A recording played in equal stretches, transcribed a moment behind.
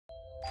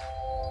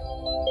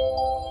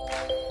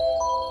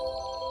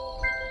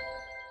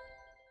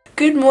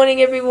Good morning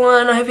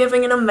everyone, I hope you're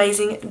having an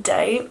amazing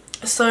day.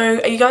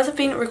 So you guys have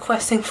been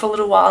requesting for a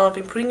little while and I've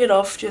been putting it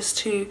off just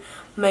to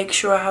make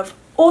sure I have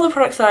all the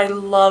products that I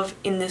love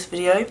in this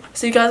video.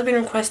 So you guys have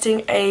been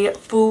requesting a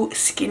full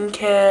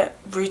skincare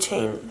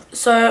routine.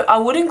 So I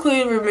would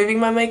include removing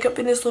my makeup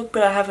in this look,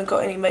 but I haven't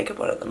got any makeup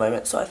on at the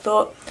moment, so I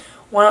thought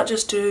why not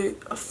just do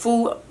a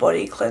full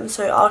body cleanse.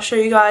 So I'll show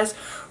you guys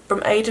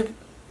from A to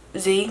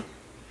Z.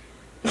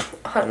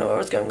 I don't know where I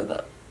was going with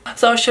that.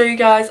 So I'll show you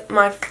guys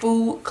my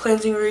full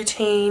cleansing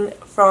routine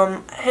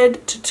from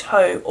head to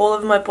toe, all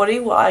over my body,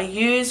 what I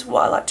use,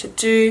 what I like to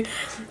do,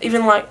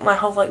 even like my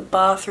whole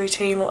bath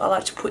routine, what I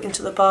like to put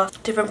into the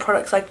bath, different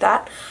products like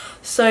that.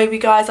 So if you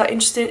guys are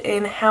interested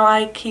in how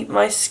I keep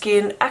my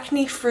skin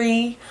acne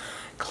free,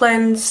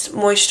 cleansed,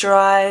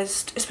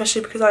 moisturized,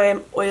 especially because I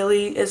am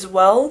oily as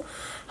well,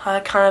 how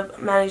I kind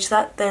of manage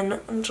that, then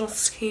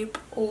just keep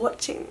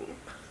watching.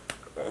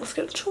 Let's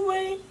get to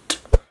it.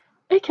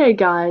 Okay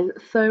guys,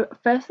 so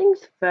first things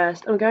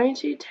first, I'm going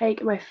to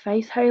take my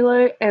face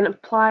halo and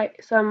apply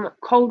some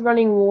cold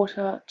running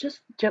water,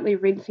 just gently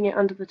rinsing it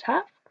under the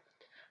tap.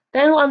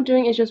 Then what I'm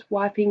doing is just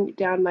wiping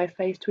down my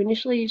face to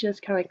initially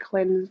just kind of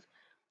cleanse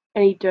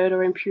any dirt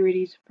or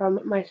impurities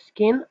from my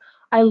skin.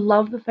 I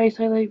love the face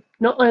halo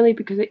not only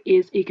because it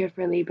is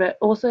eco-friendly, but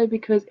also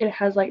because it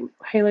has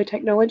halo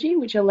technology,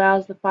 which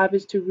allows the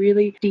fibers to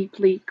really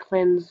deeply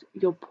cleanse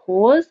your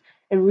pores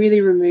and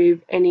really remove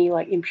any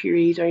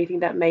impurities or anything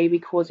that may be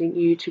causing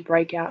you to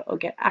break out or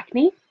get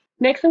acne.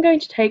 Next, I'm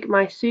going to take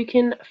my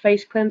Sukin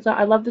face cleanser.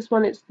 I love this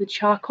one. It's the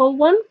charcoal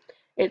one.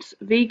 It's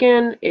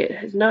vegan, it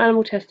has no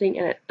animal testing,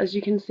 and as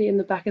you can see in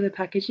the back of the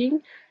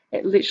packaging,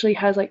 it literally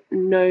has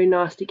no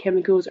nasty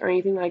chemicals or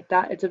anything like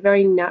that. It's a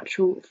very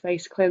natural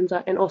face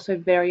cleanser and also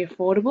very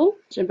affordable.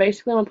 So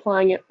basically I'm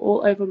applying it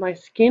all over my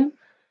skin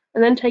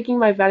and then taking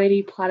my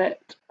Vanity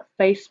Planet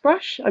face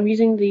brush. I'm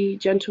using the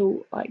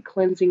gentle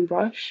cleansing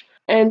brush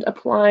and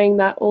applying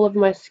that all over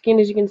my skin.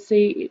 As you can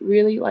see, it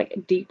really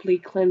deeply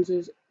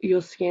cleanses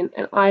your skin,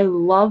 and I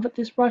love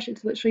this brush.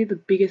 It's literally the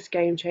biggest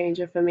game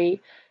changer for me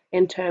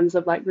in terms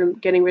of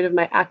getting rid of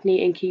my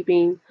acne and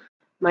keeping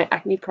my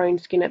acne prone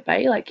skin at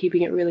bay,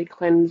 keeping it really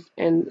cleansed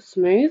and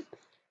smooth.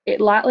 It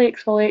lightly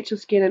exfoliates your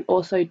skin and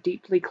also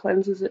deeply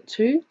cleanses it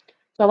too.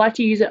 So I like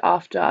to use it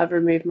after I've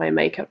removed my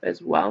makeup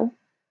as well.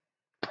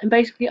 And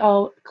basically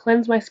I'll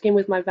cleanse my skin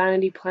with my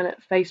Vanity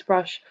Planet face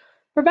brush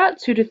for about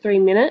 2 to 3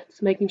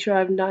 minutes, making sure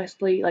I've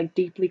nicely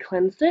deeply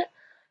cleansed it.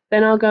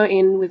 Then I'll go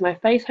in with my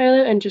face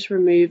halo and just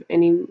remove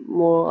any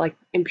more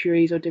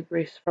impurities or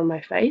debris from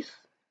my face.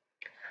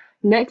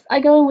 Next, I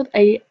go in with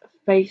a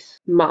face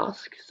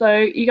mask. So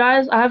you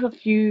guys, I have a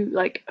few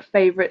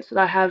favorites that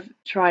I have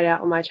tried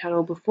out on my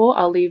channel before.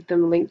 I'll leave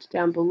them linked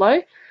down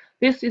below.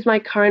 This is my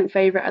current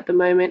favorite at the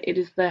moment. It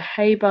is the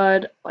Hey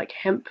Bud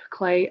hemp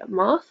clay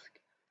mask,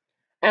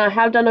 and I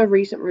have done a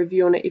recent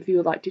review on it if you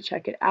would like to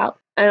check it out.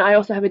 And I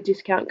also have a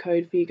discount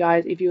code for you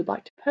guys if you would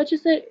like to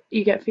purchase it.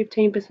 You get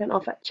 15%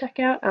 off at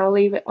checkout, and I'll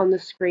leave it on the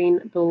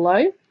screen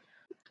below.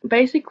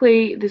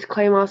 Basically, this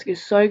clay mask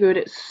is so good.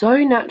 It's so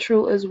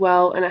natural as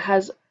well, and it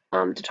has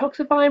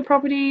detoxifying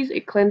properties.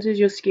 It cleanses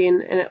your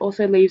skin, and it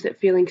also leaves it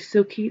feeling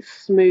silky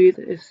smooth.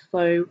 It's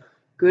so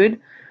good,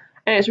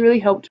 and it's really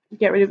helped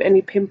get rid of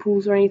any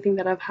pimples or anything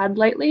that I've had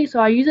lately. So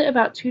I use it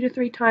about 2 to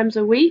 3 times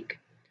a week,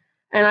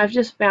 and I've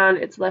just found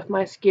it's left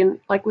my skin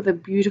with a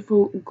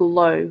beautiful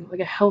glow,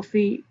 a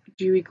healthy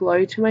dewy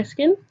glow to my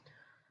skin.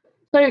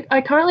 So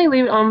I currently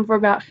leave it on for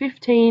about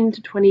 15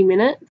 to 20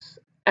 minutes.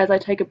 As I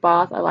take a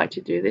bath, I like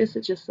to do this.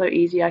 It's just so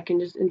easy. I can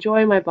just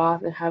enjoy my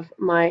bath and have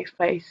my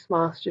face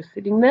mask just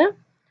sitting there.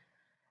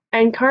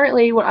 And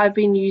currently what I've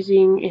been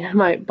using in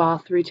my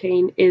bath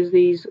routine is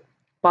these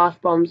bath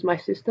bombs my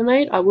sister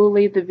made. I will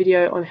leave the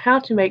video on how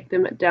to make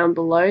them down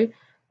below.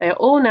 They are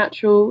all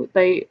natural.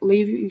 They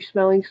leave you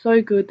smelling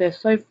so good. They're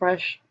so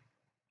fresh.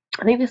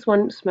 I think this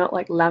one smelled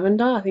like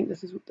lavender. I think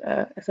this is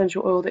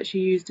essential oil that she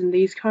used in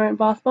these current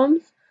bath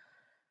bombs.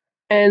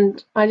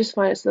 And I just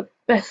find it's the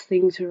best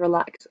thing to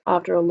relax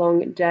after a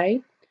long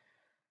day.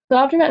 So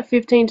after about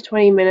 15 to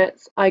 20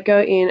 minutes, I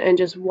go in and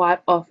just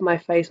wipe off my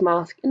face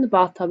mask in the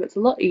bathtub. It's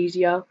a lot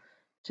easier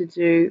to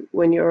do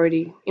when you're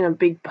already in a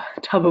big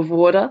tub of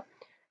water.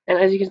 And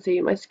as you can see,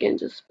 my skin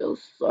just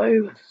feels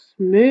so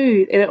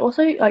smooth. And it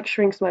also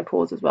shrinks my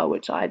pores as well,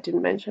 which I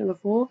didn't mention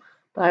before.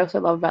 But I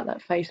also love about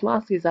that face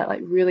mask is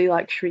that really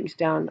shrinks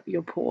down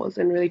your pores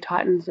and really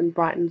tightens and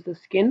brightens the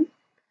skin.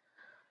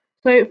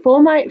 So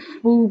for my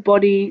full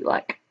body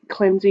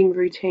cleansing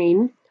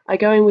routine, I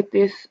go in with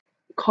this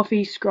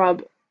coffee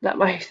scrub that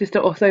my sister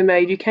also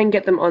made. You can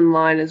get them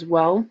online as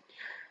well.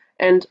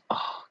 And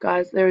oh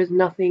guys, there is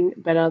nothing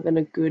better than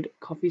a good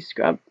coffee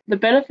scrub. The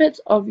benefits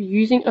of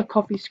using a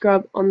coffee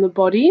scrub on the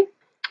body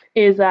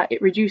is that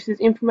it reduces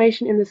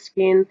inflammation in the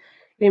skin,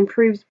 it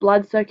improves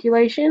blood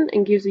circulation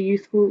and gives a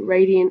youthful,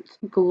 radiant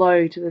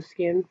glow to the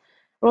skin.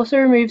 It also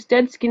removes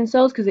dead skin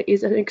cells because it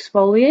is an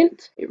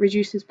exfoliant. It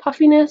reduces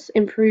puffiness,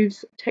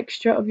 improves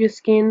texture of your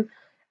skin,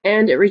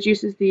 and it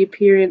reduces the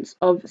appearance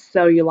of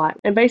cellulite.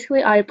 And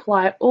basically I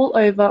apply it all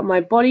over my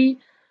body.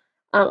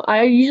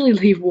 I usually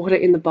leave water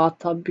in the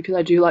bathtub because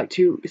I do like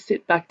to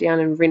sit back down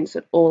and rinse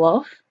it all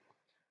off.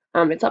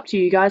 It's up to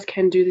you. You guys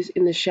can do this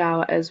in the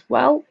shower as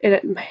well.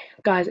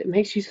 Guys, it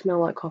makes you smell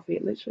like coffee.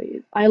 It literally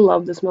is. I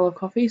love the smell of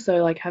coffee, so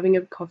like having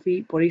a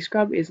coffee body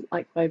scrub is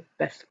like my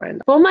best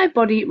friend. For my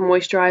body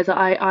moisturizer,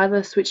 I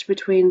either switch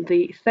between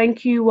the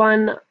Thank You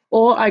one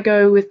or I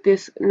go with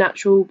this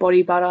natural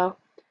body butter.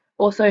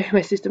 Also,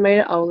 my sister made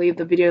it. I'll leave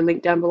the video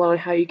link down below on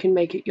how you can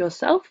make it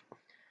yourself.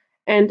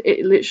 And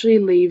it literally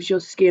leaves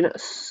your skin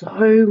so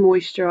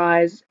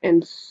moisturized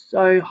and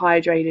so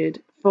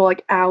hydrated for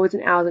like hours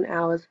and hours and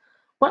hours.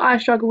 What I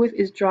struggle with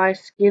is dry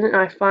skin, and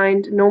I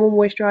find normal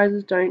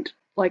moisturizers don't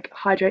like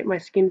hydrate my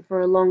skin for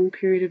a long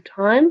period of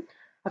time.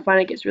 I find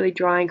it gets really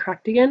dry and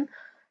cracked again.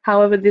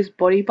 However, this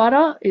body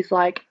butter is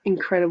like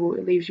incredible.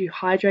 It leaves you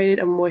hydrated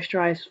and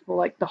moisturized for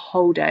like the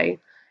whole day,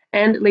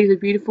 and it leaves a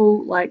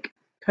beautiful like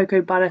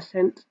cocoa butter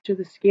scent to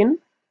the skin.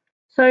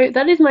 So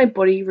that is my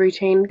body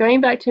routine.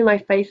 Going back to my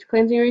face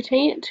cleansing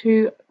routine,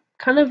 to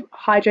kind of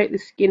hydrate the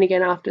skin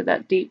again after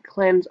that deep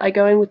cleanse, I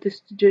go in with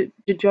this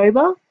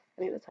jojoba, I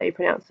think that's how you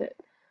pronounce it,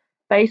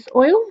 face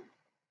oil.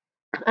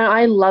 And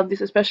I love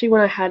this, especially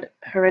when I had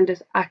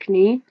horrendous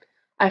acne.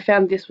 I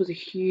found this was a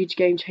huge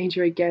game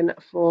changer again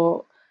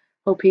for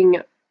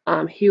helping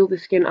heal the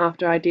skin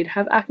after I did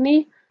have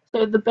acne.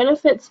 So the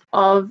benefits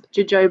of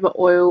jojoba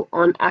oil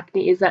on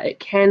acne is that it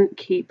can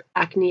keep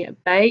acne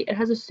at bay. It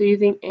has a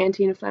soothing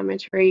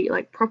anti-inflammatory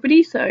like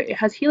property, so it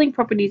has healing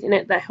properties in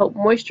it that help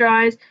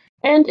moisturize,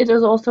 and it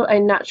is also a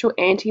natural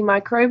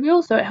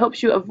antimicrobial, so it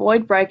helps you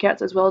avoid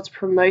breakouts as well as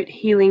promote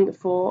healing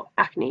for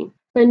acne.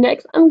 So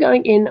next I'm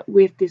going in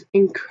with this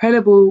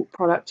incredible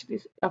product.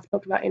 This I've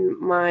talked about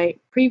in my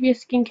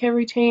previous skincare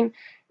routine,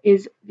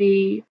 is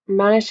the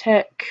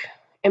Manitech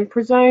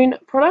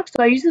Emprozone product.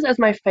 So I use this as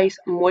my face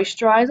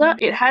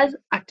moisturizer. It has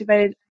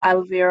activated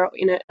aloe vera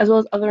in it, as well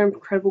as other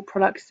incredible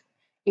products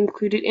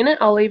included in it.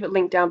 I'll leave it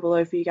linked down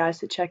below for you guys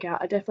to check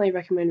out. I definitely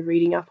recommend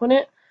reading up on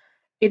it.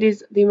 It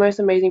is the most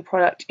amazing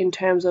product in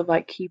terms of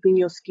like keeping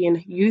your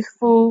skin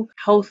youthful,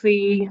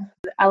 healthy.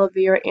 The aloe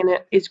vera in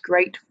it is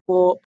great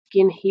for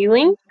skin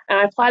healing. And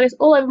I apply this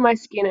all over my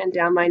skin and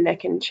down my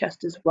neck and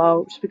chest as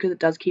well, just because it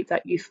does keep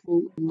that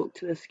youthful look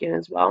to the skin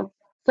as well.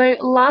 So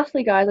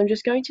lastly, guys, I'm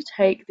just going to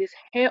take this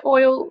hair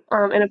oil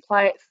and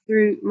apply it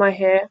through my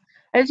hair.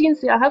 As you can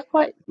see, I have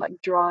quite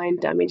like dry and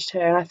damaged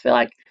hair, and I feel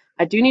like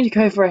I do need to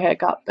go for a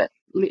haircut, but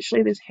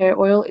literally this hair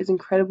oil is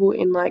incredible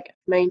in like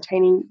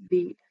maintaining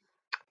the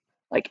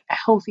like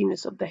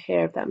healthiness of the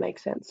hair, if that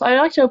makes sense. So I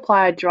like to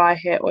apply a dry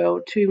hair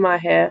oil to my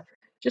hair,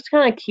 just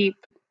kind of keep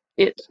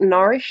it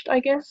nourished,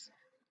 I guess.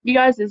 You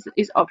guys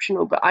is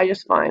optional, but I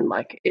just find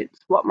like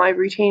it's what my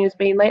routine has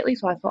been lately,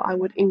 so I thought I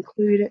would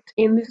include it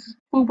in this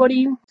full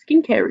body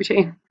skincare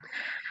routine.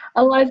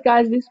 Otherwise,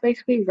 guys, this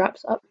basically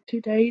wraps up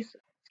today's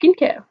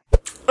skincare.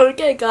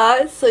 Okay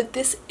guys, so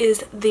this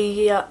is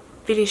the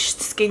finished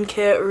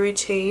skincare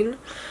routine.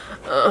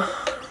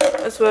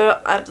 I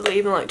swear I have to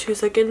leave in like 2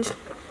 seconds.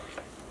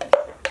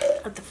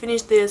 I have to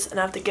finish this and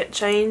I have to get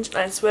changed,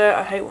 and I swear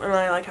I hate when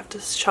I like have to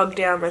chug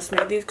down my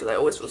smoothies because I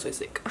always feel so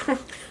sick.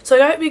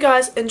 So I hope you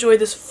guys enjoyed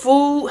this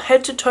full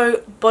head to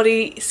toe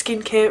body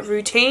skincare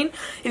routine.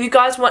 If you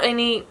guys want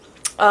any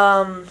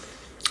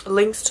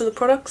links to the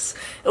products,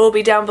 it will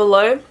be down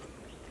below.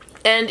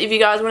 And if you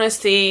guys want to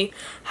see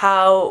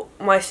how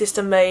my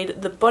sister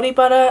made the body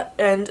butter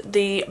and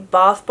the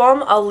bath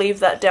bomb, I'll leave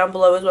that down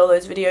below as well,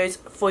 those videos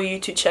for you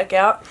to check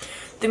out.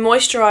 The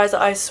moisturizer,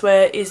 I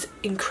swear, is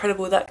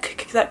incredible.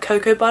 That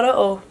cocoa butter,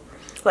 or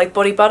like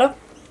body butter,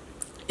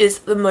 is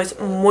the most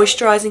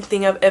moisturizing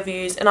thing I've ever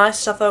used. And I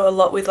suffer a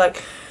lot with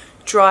like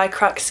dry,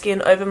 cracked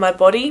skin over my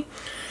body,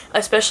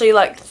 especially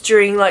like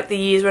during like the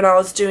years when I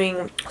was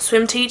doing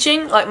swim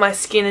teaching. Like my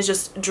skin is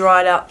just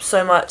dried up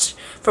so much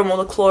from all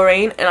the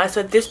chlorine, and I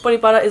said this body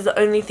butter is the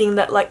only thing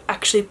that like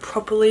actually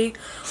properly,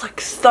 like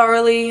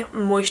thoroughly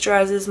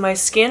moisturizes my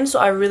skin. So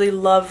I really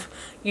love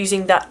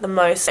using that the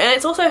most, and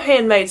it's also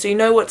handmade, so you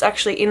know what's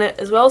actually in it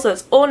as well. So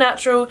it's all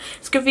natural,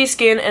 it's good for your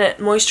skin, and it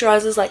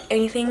moisturizes like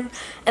anything,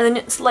 and then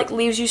it's like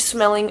leaves you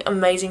smelling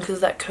amazing because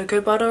of that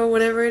cocoa butter or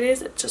whatever it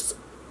is. It just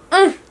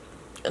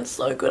it's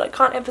so good. I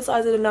can't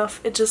emphasize it enough.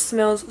 It just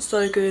smells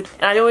so good,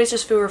 and I always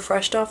just feel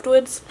refreshed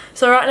afterwards.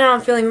 So right now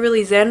I'm feeling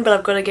really zen, but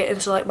I've got to get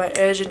into like my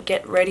urgent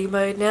get ready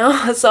mode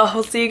now. So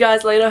I'll see you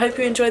guys later. I hope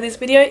you enjoyed this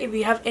video. If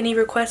you have any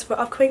requests for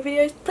upcoming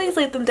videos, please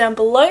leave them down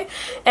below,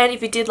 and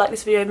if you did like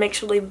this video, make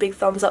sure to leave a big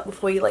thumbs up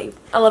before you leave.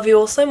 I love you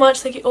all so much.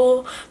 Thank you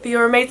all for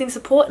your amazing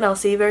support, and I'll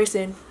see you very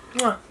soon.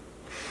 Mwah.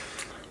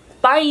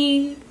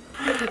 Bye.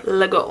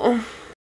 Let go.